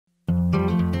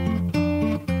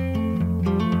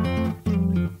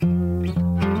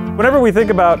Whenever we think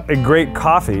about a great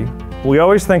coffee, we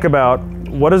always think about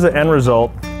what is the end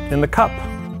result in the cup.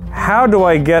 How do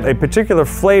I get a particular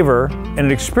flavor and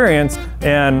an experience?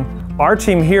 And our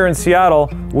team here in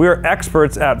Seattle, we are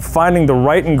experts at finding the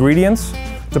right ingredients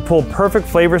to pull perfect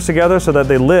flavors together so that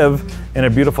they live in a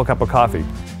beautiful cup of coffee.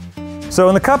 So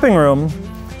in the cupping room,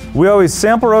 we always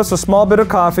sample roast a small bit of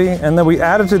coffee and then we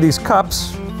add it to these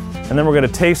cups and then we're going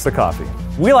to taste the coffee.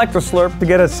 We like to slurp to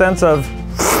get a sense of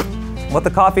what the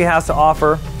coffee has to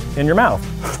offer in your mouth.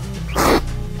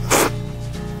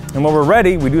 And when we're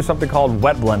ready, we do something called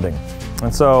wet blending.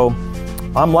 And so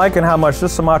I'm liking how much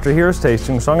this Sumatra here is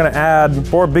tasting, so I'm going to add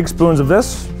 4 big spoons of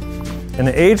this. In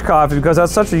the aged coffee, because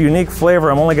that's such a unique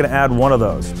flavor, I'm only going to add 1 of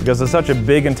those because it's such a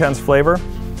big, intense flavor.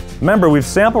 Remember, we've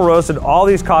sample roasted all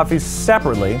these coffees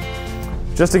separately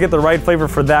just to get the right flavor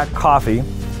for that coffee.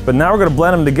 But now we're going to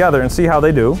blend them together and see how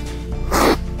they do.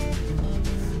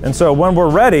 And so when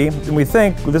we're ready and we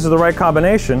think this is the right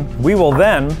combination, we will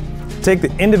then take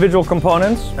the individual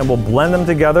components and we'll blend them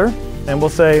together and we'll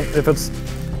say if it's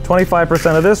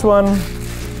 25% of this one,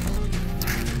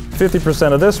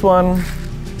 50% of this one,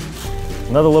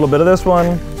 another little bit of this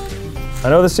one. I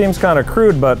know this seems kind of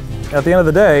crude, but at the end of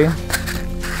the day,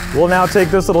 we'll now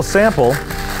take this little sample,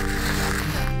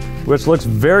 which looks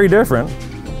very different.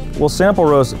 We'll sample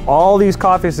roast all these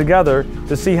coffees together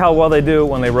to see how well they do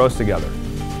when they roast together.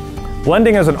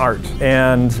 Blending is an art,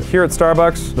 and here at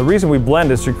Starbucks, the reason we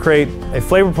blend is to create a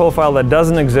flavor profile that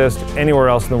doesn't exist anywhere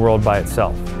else in the world by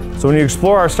itself. So when you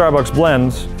explore our Starbucks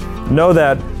blends, know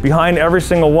that behind every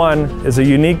single one is a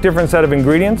unique different set of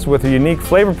ingredients with a unique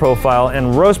flavor profile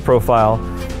and roast profile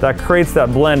that creates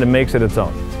that blend and makes it its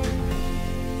own.